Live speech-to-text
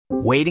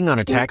Waiting on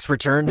a tax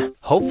return?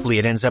 Hopefully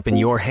it ends up in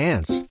your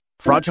hands.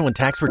 Fraudulent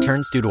tax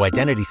returns due to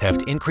identity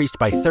theft increased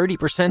by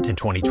 30% in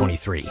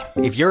 2023.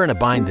 If you're in a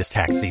bind this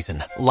tax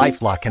season,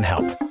 LifeLock can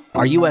help.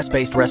 Our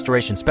U.S.-based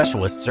restoration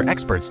specialists are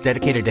experts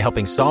dedicated to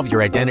helping solve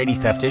your identity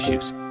theft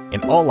issues.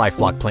 And all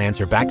LifeLock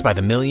plans are backed by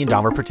the $1 Million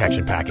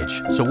Protection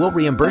Package. So we'll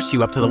reimburse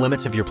you up to the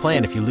limits of your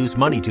plan if you lose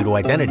money due to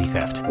identity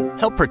theft.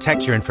 Help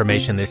protect your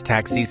information this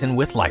tax season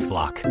with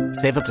LifeLock.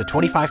 Save up to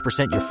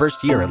 25% your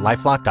first year at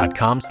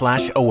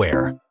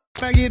LifeLock.com/aware.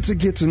 I get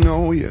to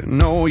know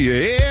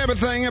you.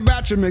 Everything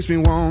about you makes me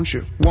want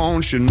you.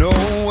 Know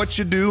what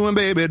you're doing,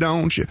 baby,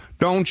 don't you?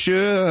 For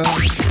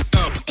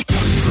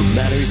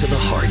matters of the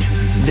heart,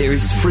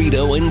 there's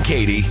Frito and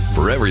Katie.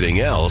 For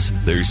everything else,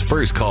 there's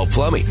First Call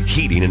Plumbing,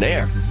 Heating and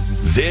Air.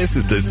 This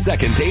is the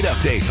second date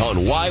update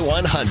on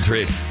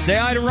Y100. Say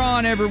hi to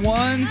Ron,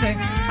 everyone.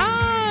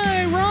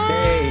 Hi, Ron.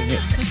 Hey.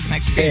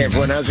 Thanks for being Hey,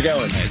 everyone. How's it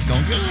going? It's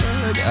going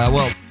good.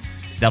 Well,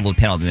 that'll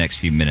depend on the next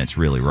few minutes,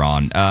 really,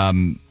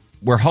 Ron.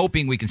 We're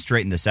hoping we can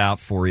straighten this out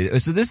for you.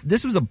 So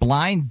this was a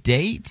blind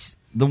date,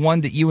 the one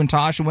that you and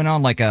Tasha went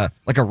on, like a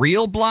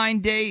real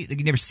blind date? Like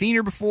you never seen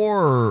her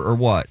before, or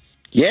what?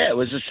 Yeah, it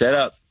was a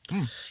setup.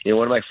 You know,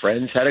 one of my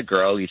friends had a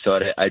girl he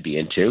thought I'd be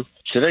into.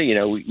 So then, you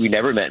know, we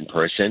never met in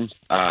person.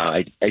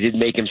 I did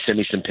make him send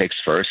me some pics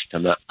first.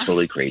 I'm not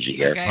totally crazy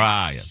here. Okay.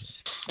 Yes.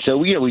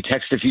 So, you know, we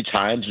texted a few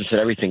times and set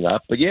everything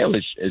up. But, yeah, it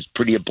was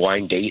pretty a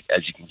blind date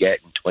as you can get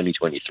in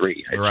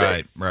 2023.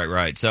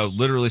 Right. So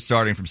literally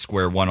starting from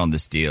square one on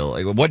this deal.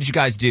 Like, what did you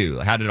guys do?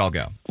 How did it all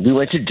go? We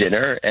went to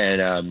dinner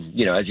and,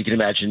 you know, as you can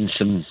imagine,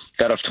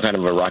 got off to kind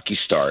of a rocky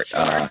start.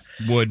 Sure.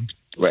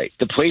 Right.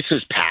 The place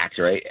was packed,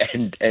 right?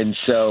 And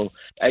so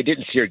I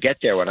didn't see her get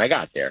there when I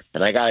got there.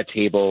 And I got a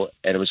table,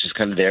 and it was just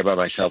kind of there by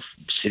myself,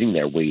 sitting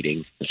there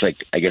waiting. It's like,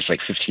 I guess,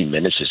 like 15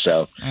 minutes or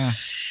so.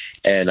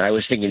 And I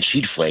was thinking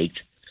she'd flaked,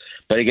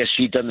 but I guess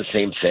she'd done the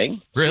same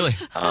thing. Really?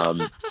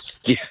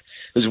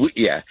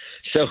 Yeah.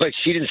 So, like,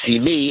 she didn't see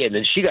me, and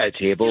then she got a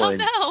table.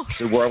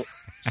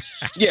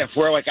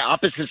 We're like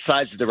opposite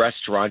sides of the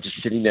restaurant,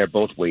 just sitting there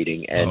both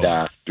waiting. And,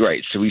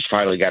 so we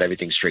finally got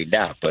everything straightened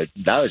out. But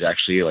that was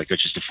actually, like,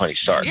 just a funny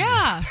start.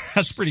 Yeah.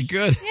 That's pretty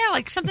good. Yeah,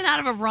 like something out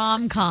of a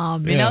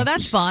rom-com. You know,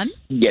 that's fun.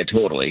 Yeah,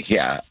 totally.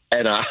 Yeah.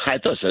 And I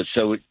thought so.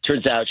 So it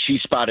turns out she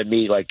spotted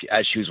me, like,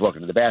 as she was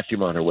walking to the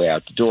bathroom on her way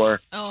out the door.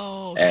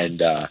 Oh. Okay.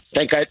 And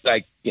thank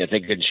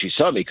goodness she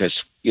saw me because,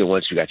 you know,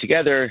 once we got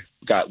together,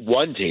 got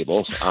one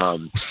table.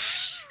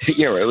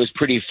 You know, it was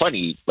pretty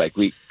funny. Like,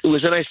 it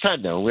was a nice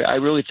time, though. I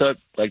really thought,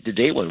 like, the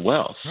date went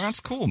well. That's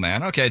cool,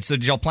 man. Okay, so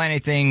did y'all plan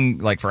anything,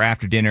 like, for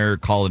after dinner,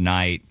 call it a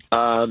night?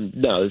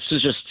 No, this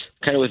was just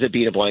kind of with it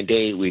being a blind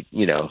date. We,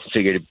 you know,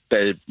 figured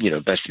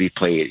it, best to be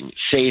playing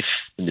safe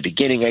in the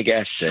beginning, I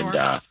guess. Sure.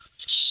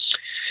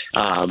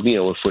 And, you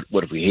know,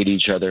 what if we hate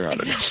each other? I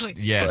don't know.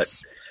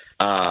 Yes.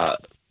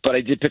 But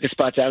I did pick a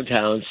spot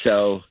downtown,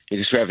 so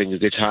because we're having a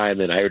good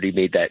time, and I already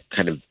made that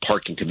kind of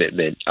parking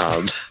commitment.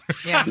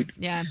 Yeah.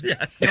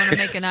 Yes. You want to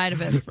make a night of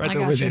it. Right I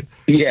there got with you.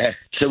 Yeah,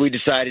 so we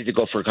decided to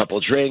go for a couple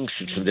of drinks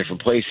in some different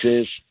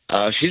places.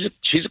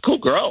 She's a cool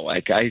girl.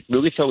 Like, I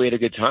really thought we had a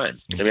good time.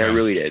 I mean, I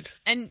really did.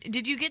 And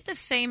did you get the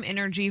same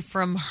energy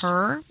from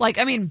her? Like,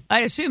 I mean,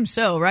 I assume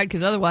so, right?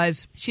 Because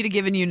otherwise, she'd have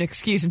given you an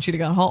excuse and she'd have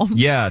gone home.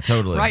 Yeah,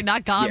 totally. Right?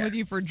 Not gone with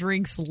you for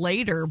drinks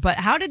later. But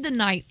how did the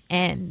night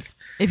end,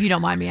 if you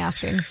don't mind me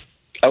asking?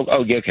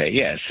 Oh, okay,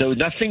 yeah. So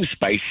nothing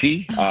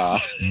spicy.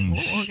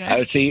 Okay. I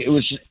would say it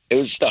was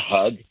just a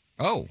hug.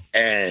 Oh.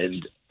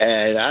 And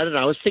I don't know.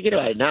 I was thinking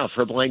about it now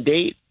for a blind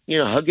date. You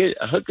know, a hug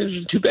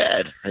isn't too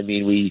bad. I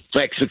mean,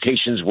 my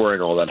expectations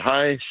weren't all that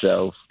high,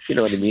 so you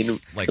know what I mean.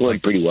 It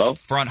went pretty well.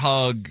 Front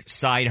hug,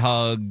 side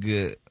hug,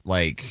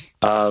 like.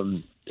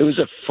 It was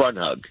a front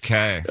hug.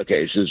 Okay.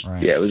 So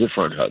it was a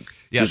front hug.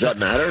 Yeah, Does that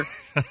matter?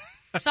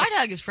 Side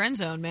hug is friend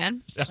zone,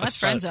 man. That's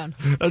friend zone.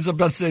 I was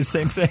about to say the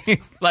same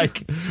thing.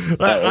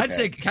 I'd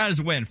say kind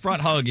of win.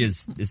 Front hug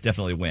is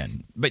definitely a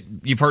win. But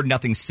you've heard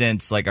nothing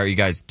since. Like, are you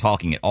guys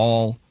talking at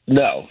all?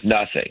 No,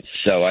 nothing.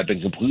 So I've been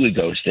completely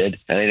ghosted.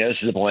 And I know this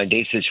is a blind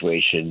date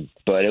situation,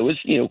 but it was,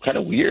 you know, kind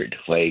of weird.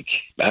 Like,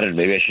 I don't know,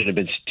 maybe I shouldn't have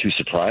been too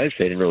surprised.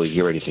 I didn't really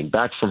hear anything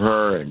back from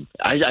her. And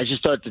I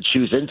just thought that she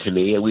was into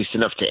me, at least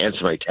enough to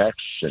answer my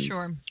texts. And,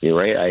 sure. You know,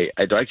 right?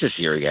 I'd like to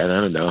see her again. I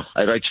don't know.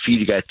 I'd like for you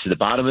to get to the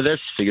bottom of this,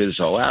 figure this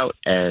all out,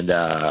 and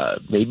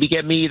maybe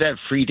get me that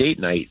free date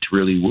night to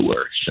really woo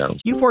her. So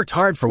You've worked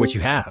hard for what you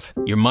have.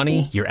 Your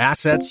money, your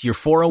assets, your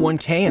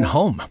 401k, and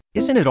home.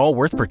 Isn't it all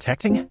worth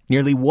protecting?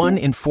 Nearly 1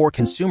 in 4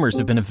 consumers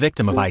have been a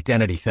victim of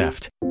identity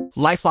theft.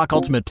 LifeLock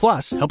Ultimate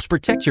Plus helps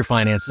protect your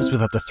finances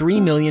with up to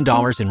 $3 million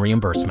in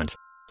reimbursement.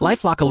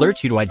 LifeLock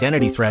alerts you to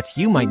identity threats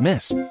you might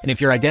miss. And if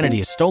your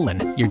identity is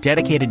stolen, your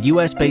dedicated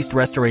U.S.-based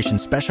restoration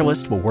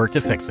specialist will work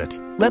to fix it.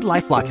 Let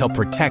LifeLock help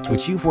protect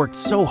what you've worked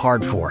so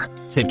hard for.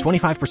 Save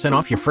 25%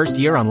 off your first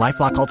year on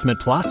LifeLock Ultimate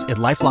Plus at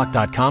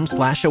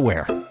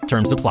LifeLock.com/aware.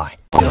 Terms apply.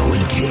 Bill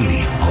and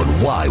Katie on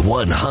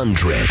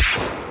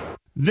Y100.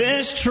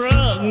 This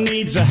truck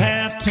needs a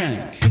half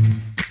tank.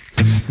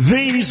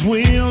 These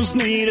wheels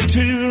need a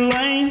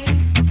 2-lane.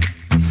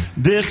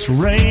 This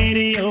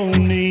radio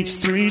needs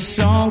 3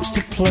 songs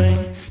to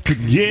play to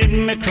get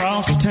me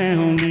across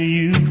town to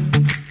you.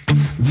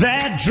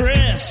 That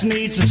dress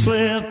needs to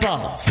slip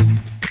off.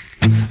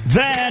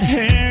 That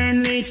hair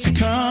needs to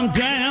come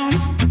down.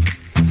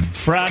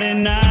 Friday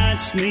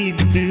nights need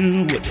to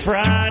do what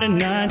Friday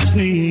nights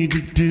need to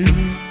do.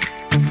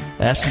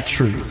 That's the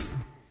truth.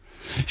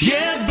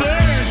 Yeah,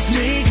 birds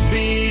need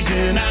bees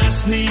and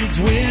ice needs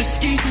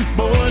whiskey.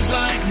 Boys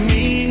like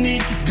me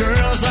need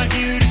girls like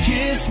you to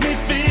kiss me.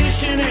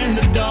 Fishing in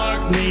the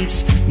dark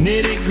needs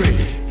nitty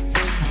gritty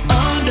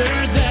under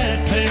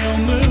that pale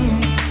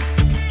moon.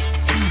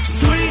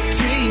 Sweet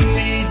tea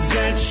needs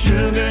that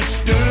sugar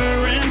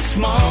stirring.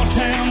 Small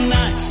town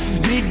nights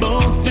need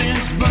both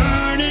ends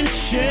burning.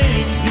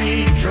 Shades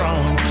need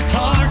drawing,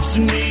 hearts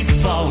need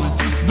falling,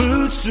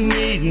 boots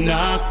need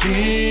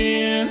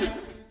knocking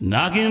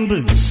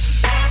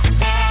boots,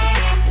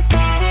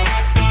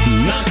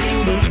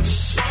 knocking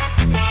boots.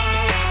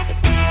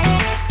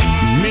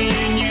 Me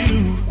and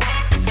you.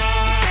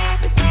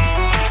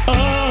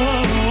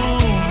 Oh,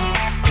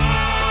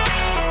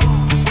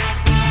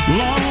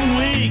 long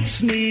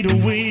weeks need a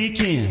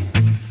weekend.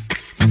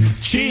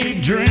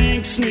 Cheap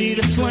drinks need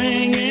a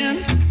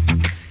swinging.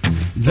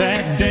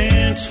 That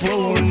dance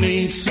floor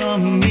needs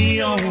some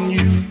me on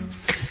you,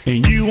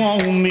 and you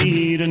on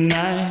me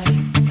tonight.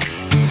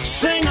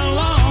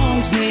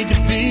 Sing-alongs need to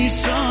be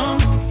sung.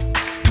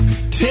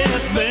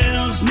 Tip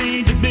bells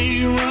need to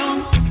be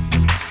rung.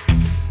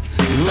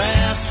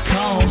 Last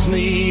calls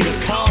need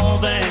a call.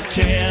 That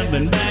cab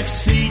and back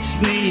seats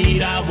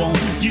need I want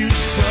you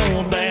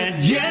so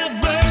bad. Yeah,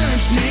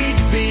 birds need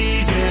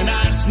bees and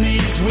ice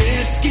needs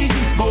whiskey.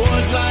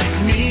 Boys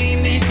like me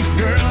need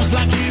girls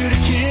like you to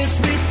kiss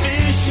me.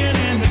 Fishing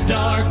in the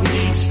dark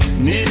needs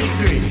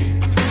nitty-gritty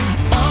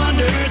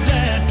under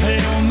that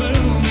pale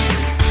moon.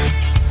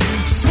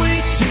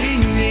 Sweet tea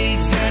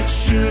needs that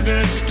sugar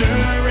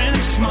stirring.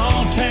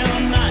 Small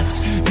town nights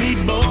need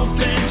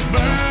both ends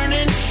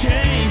burning.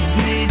 Shades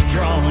need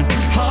drawing,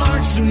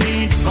 hearts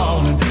need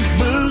falling,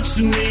 boots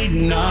need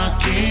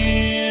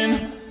knocking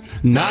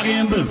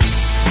boots,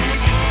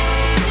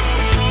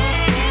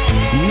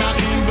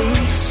 knocking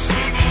boots.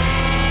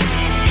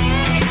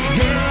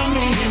 Girl,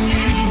 me and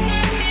you.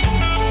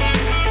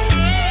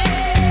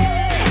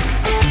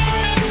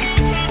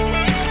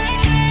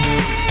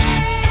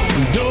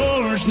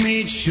 Doors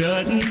need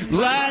shutting,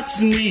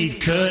 lights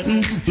need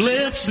cutting,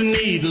 lips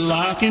need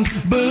locking,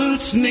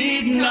 boots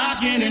need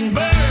knocking, and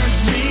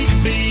birds need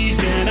bees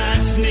and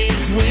ice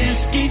needs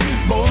whiskey.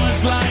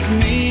 Boys like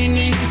me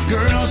need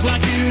girls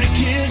like you to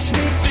kiss me.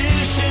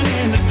 Fishing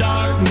in the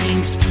dark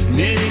means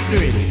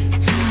nitty-gritty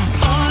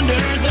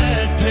under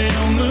that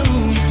pale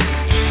moon.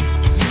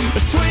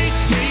 Sweet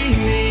tea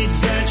needs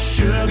that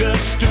sugar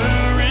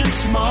stirring.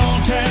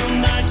 Small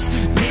town nights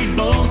need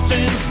both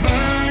ends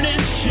burning.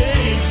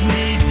 Shades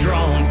need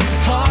drawing,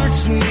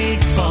 hearts need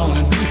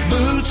falling,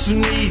 boots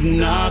need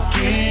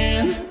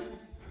knocking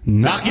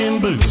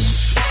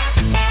boots,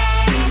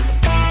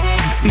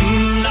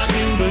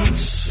 knocking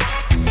boots.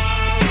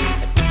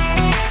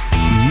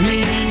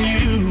 Me and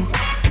you.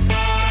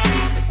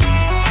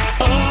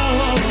 Oh,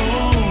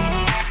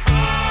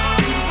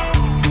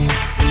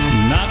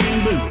 knocking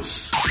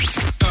boots.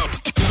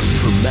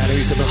 For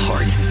matters of the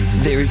heart,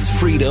 there's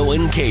Frito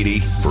and Katie.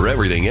 For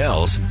everything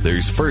else,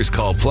 there's First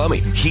Call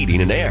Plumbing,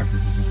 Heating and Air.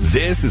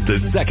 This is the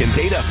second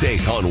date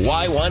update on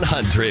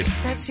Y100.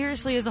 That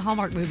seriously is a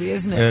Hallmark movie,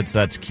 isn't it?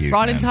 That's cute.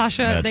 Ron man. and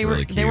Tasha, That's they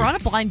really cute. were on a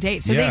blind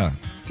date, so Yeah.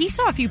 he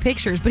saw a few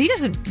pictures, but he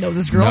doesn't know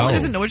this girl. No. He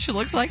doesn't know what she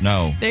looks like.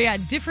 No. They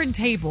had different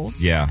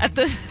tables. Yeah. At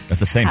the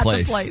same at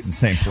place. The place. The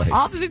same place.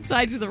 Opposite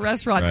sides of the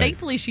restaurant. Right.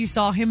 Thankfully, she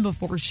saw him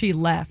before she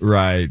left.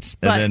 Right.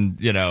 But- And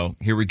then,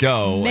 here we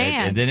go.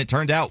 Man. And then it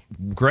turned out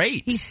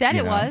great. He said you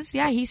it know? was.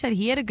 Yeah, he said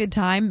he had a good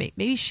time.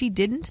 Maybe she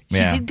didn't.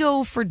 Yeah. She did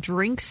go for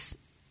drinks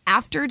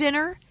after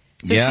dinner.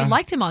 So Yeah. she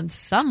liked him on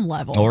some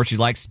level. Or she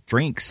likes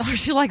drinks. Or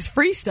she likes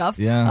free stuff.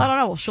 Yeah. I don't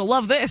know. She'll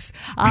love this.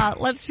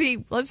 Let's see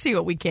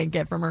what we can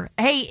get from her.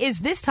 Hey, is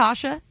this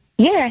Tasha?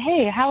 Yeah,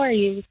 hey, how are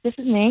you? This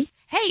is me.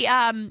 Hey,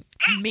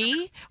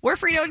 me. We're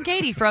Frito and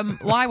Katie from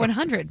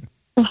Y100.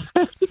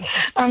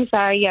 I'm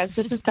sorry, yes,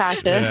 this is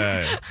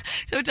Tasha.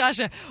 So,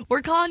 Tasha,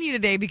 we're calling you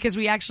today because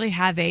we actually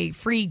have a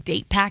free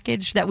date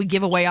package that we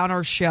give away on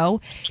our show.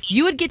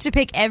 You would get to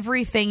pick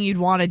everything you'd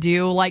want to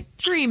do, like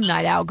dream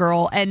night out,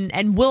 girl,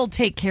 and we'll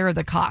take care of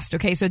the cost,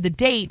 okay? So the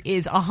date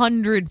is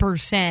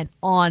 100%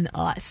 on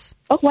us.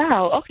 Oh,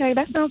 wow. Okay,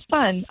 that sounds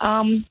fun.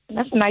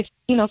 That's a nice,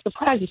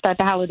 surprise to start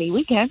the holiday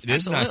weekend. It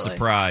is a nice Absolutely.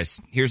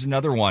 surprise. Here's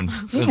another one.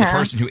 So the Yeah.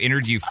 person who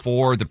entered you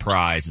for the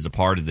prize is a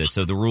part of this.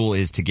 So the rule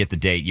is to get the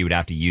date, you would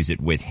have to use it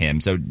with him.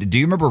 So do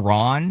you remember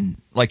Ron?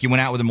 Like you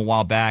went out with him a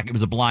while back. It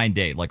was a blind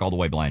date, like all the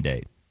way blind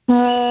date.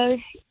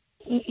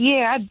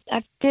 Yeah,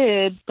 I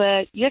did,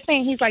 but you're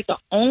saying he's like the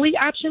only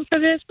option for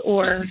this,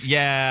 or?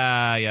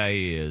 Yeah,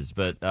 he is.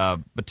 But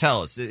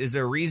tell us, is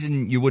there a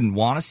reason you wouldn't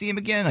want to see him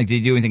again? Like, did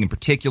he do anything in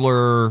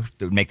particular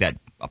that would make that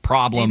a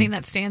problem? Anything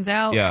that stands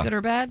out, Yeah. good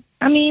or bad?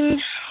 I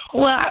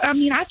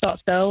thought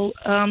so.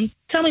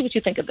 tell me what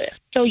you think of this.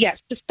 So, yes,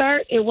 to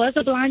start, it was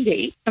a blind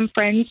date. Some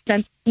friends,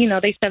 sent,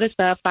 they set us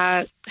up.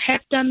 I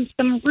have done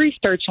some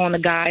research on the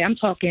guy. I'm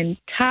talking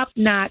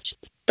top-notch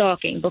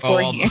stalking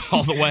beforehand.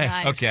 All the way.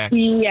 Nice. Okay.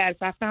 Yes,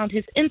 I found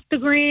his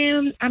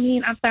Instagram. I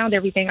mean, I found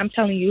everything. I'm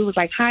telling you, it was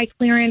like high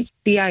clearance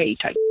CIA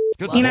type.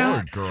 Good You know?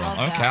 Lord, girl. Love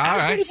Okay, that. all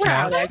right, pretty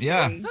smart. proud, actually.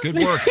 Yeah, good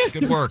work.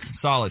 Good work.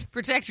 Solid.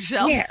 Protect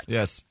yourself. Yeah.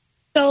 Yes.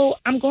 So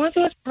I'm going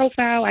through his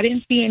profile. I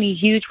didn't see any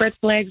huge red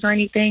flags or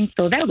anything,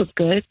 so that was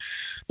good.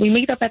 We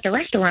meet up at the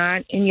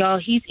restaurant, and y'all,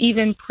 he's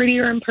even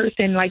prettier in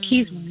person. Like,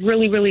 he's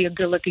really, really a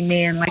good-looking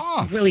man. Like,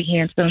 really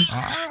handsome. All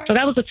right. So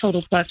that was a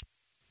total plus.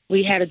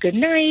 We had a good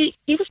night.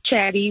 He was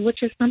chatty,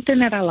 which is something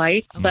that I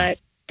like. But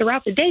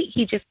throughout the date,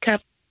 he just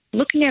kept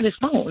looking at his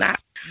phone.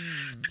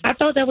 I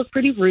thought that was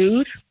pretty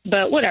rude,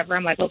 but whatever.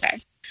 I'm like,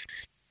 okay.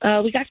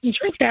 We got some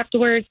drinks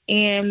afterwards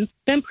and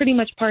then pretty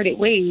much parted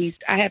ways.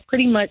 I had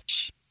pretty much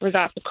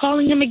resolved to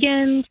calling him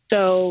again,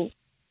 so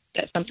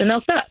set something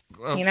else up,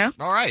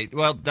 All right.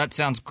 Well, that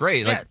sounds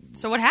great. Yeah. Like,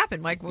 So what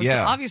happened? Like, so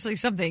Yeah. obviously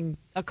something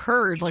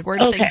occurred. Like, where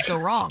did things go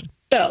wrong?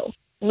 So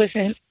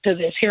listen to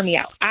this. Hear me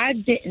out. I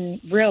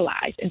didn't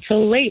realize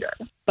until later,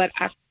 but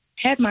I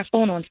had my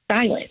phone on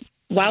silent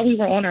while we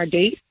were on our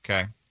date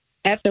okay.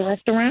 at the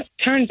restaurant.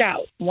 Turns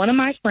out one of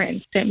my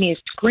friends sent me a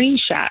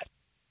screenshot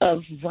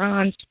of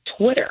Ron's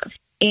Twitter.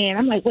 And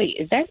I'm like, wait,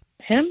 is that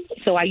him?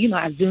 So I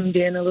zoomed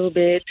in a little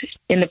bit.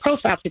 And the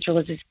profile picture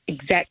was the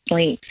exact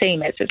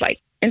same as his,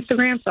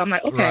 Instagram. So I'm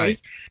like, okay, Right.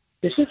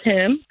 This is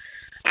him.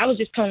 I was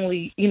just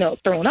totally,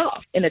 thrown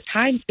off. And the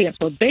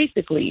timestamps were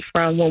basically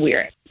from when we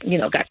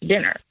were, got to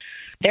dinner.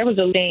 There was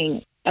a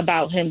thing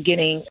about him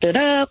getting stood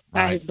up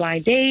by his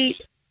blind date.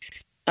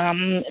 A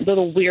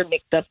little weird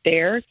mixed up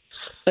there.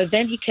 But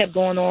then he kept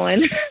going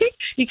on.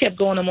 He kept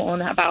going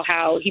on about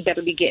how he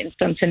better be getting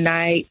some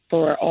tonight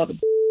for all the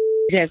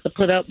he has to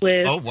put up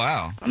with. Oh,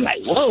 wow. I'm like,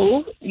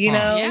 whoa,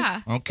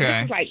 Yeah. Okay.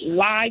 This is like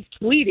live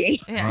tweeting,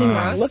 Yeah,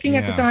 gross. looking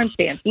at the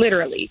timestamps,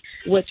 literally,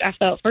 which I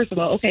felt, first of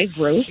all, okay,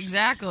 gross.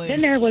 Exactly.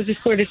 Then there was this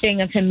sort of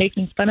thing of him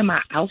making fun of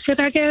my outfit,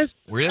 I guess.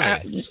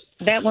 Really?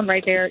 That one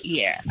right there,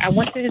 yeah. I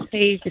went to his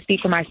page to see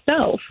for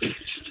myself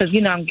because,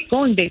 I'm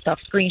going based off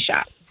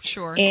screenshots.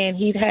 Sure. And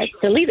he had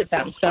deleted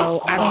them,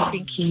 so I don't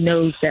think he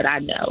knows that I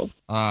know.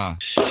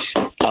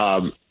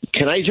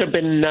 Can I jump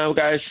in now,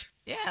 guys?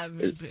 Yeah.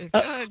 Good.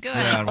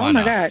 Yeah, why Oh,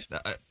 my not?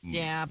 God.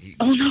 Yeah.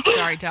 Oh, no.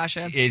 Sorry,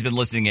 Tasha. He's been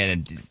listening in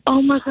and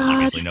Oh, my God.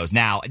 obviously knows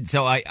now.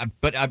 So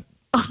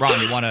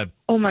Ron, you want to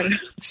Oh, my God.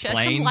 Shed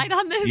explain? some light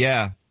on this?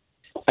 Yeah.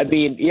 I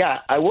mean, yeah,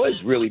 I was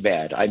really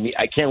bad. I mean,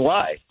 I can't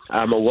lie.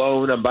 I'm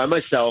alone. I'm by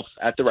myself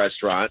at the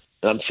restaurant,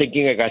 and I'm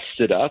thinking I got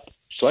stood up.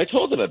 So I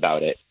told him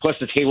about it. Plus,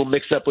 the table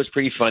mix-up was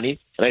pretty funny,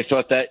 and I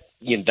thought that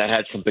that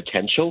had some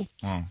potential.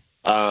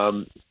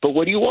 But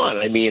what do you want?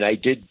 I mean, I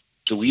did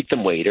delete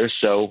them later,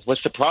 so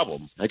what's the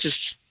problem?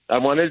 I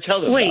wanted to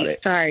tell them about Wait, it.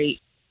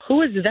 sorry.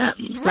 Who is them?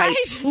 Right.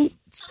 It's a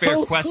fair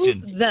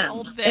question. Who's them?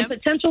 Told them. And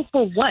potential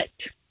for what?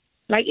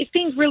 Like, it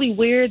seems really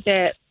weird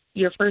that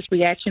your first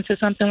reaction to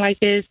something like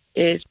this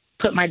is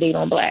put my date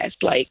on blast.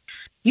 Like,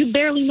 you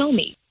barely know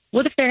me.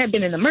 What if there had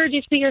been an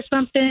emergency or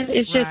something?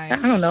 It's just, Right. I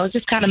don't know, it's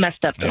just kind of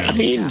messed up. I Things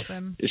mean,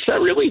 happen. it's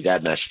not really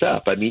that messed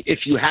up. I mean, if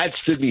you had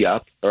stood me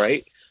up, all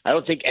right, I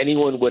don't think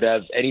anyone would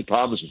have any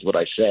problems with what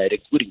I said,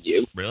 including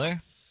you. Really?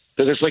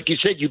 Because it's like you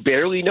said, you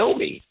barely know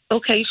me.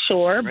 Okay,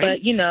 sure,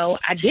 Right. but,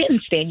 I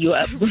didn't stand you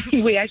up.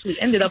 We actually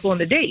ended up on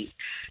the date.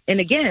 And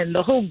again,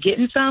 the whole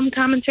getting some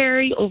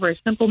commentary over a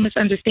simple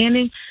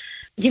misunderstanding,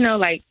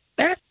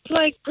 that's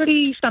like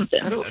pretty something.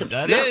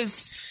 That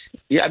is.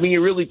 Yeah, I mean,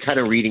 you're really kind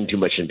of reading too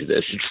much into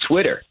this. It's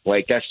Twitter.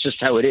 Like, that's just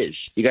how it is.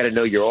 You got to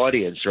know your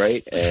audience,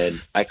 right?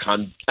 And I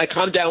calmed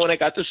down when I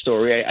got the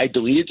story. I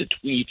deleted the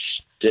tweets,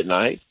 didn't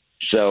I?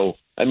 So,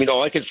 I mean,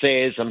 all I can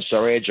say is I'm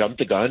sorry I jumped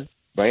the gun,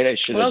 right? I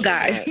should have. Well,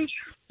 guys,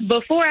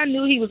 before I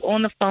knew he was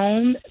on the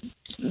phone,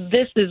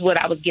 this is what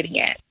I was getting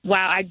at.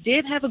 While I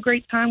did have a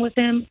great time with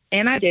him,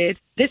 and I did,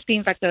 this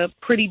seems like a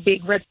pretty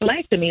big red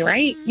flag to me,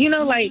 right?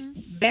 Like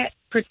that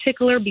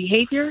particular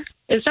behavior,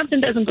 if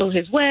something doesn't go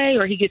his way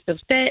or he gets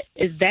upset,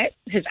 is that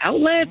his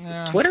outlet?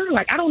 Twitter?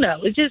 Like, I don't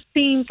know. It just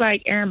seems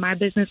like airing my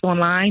business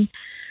online.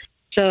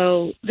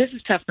 So this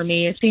is tough for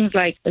me. It seems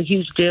like a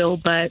huge deal,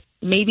 but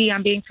maybe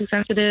I'm being too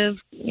sensitive.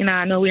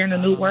 I know we're in a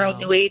new world,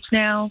 new age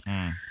now.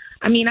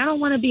 I mean, I don't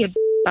want to be a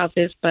about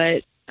this,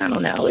 but I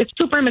don't know. It's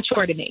too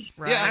premature to me.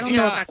 Right. Yeah, I don't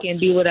know if I can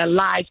be with a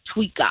live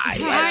tweet guy.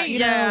 Right.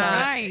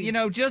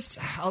 Right. Just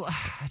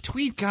a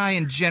tweet guy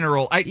in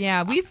general.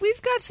 Yeah,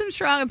 we've got some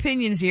strong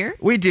opinions here.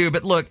 We do,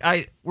 but look,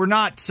 we're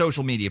not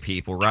social media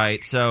people,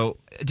 right? So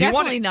do you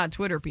want Definitely not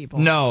Twitter people.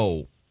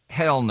 No.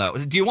 Hell no.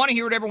 Do you want to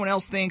hear what everyone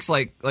else thinks?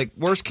 Like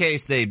worst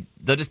case, they'll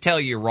just tell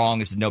you you're wrong.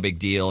 This is no big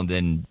deal, and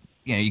then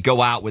you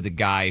go out with a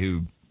guy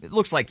who it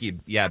looks like you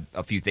have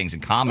a few things in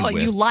common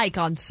with. You like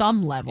on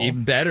some level.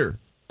 Even better.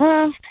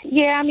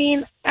 Yeah, I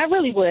mean, I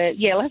really would.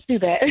 Yeah, let's do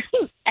that.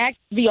 Ask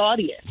the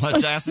audience.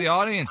 Let's ask the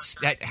audience.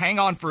 Hang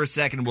on for a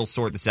second. We'll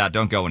sort this out.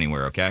 Don't go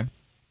anywhere, okay?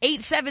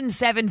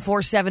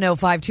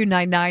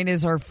 877-470-5299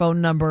 is our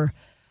phone number.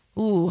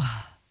 Ooh,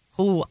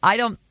 I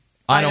don't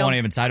I don't want to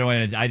even. I don't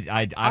want to. I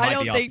might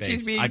don't be off think base.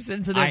 she's being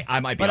sensitive. I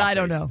might be, but off I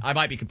don't base. know. I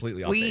might be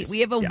completely off base.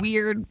 We have a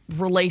weird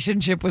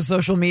relationship with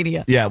social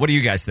media. Yeah. What do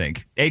you guys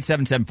think?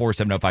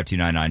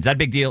 877-470-5299. Is that a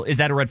big deal? Is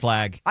that a red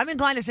flag? I'm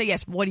inclined to say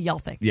yes. What do y'all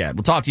think? Yeah.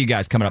 We'll talk to you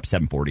guys coming up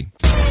 7:40.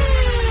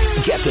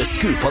 Get the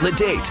scoop on the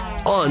date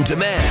on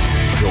demand.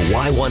 The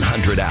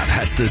Y100 app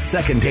has the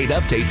second date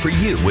update for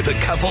you with a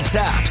couple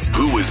taps.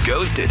 Who was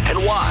ghosted and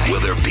why? Will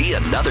there be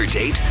another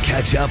date?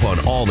 Catch up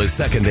on all the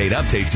second date updates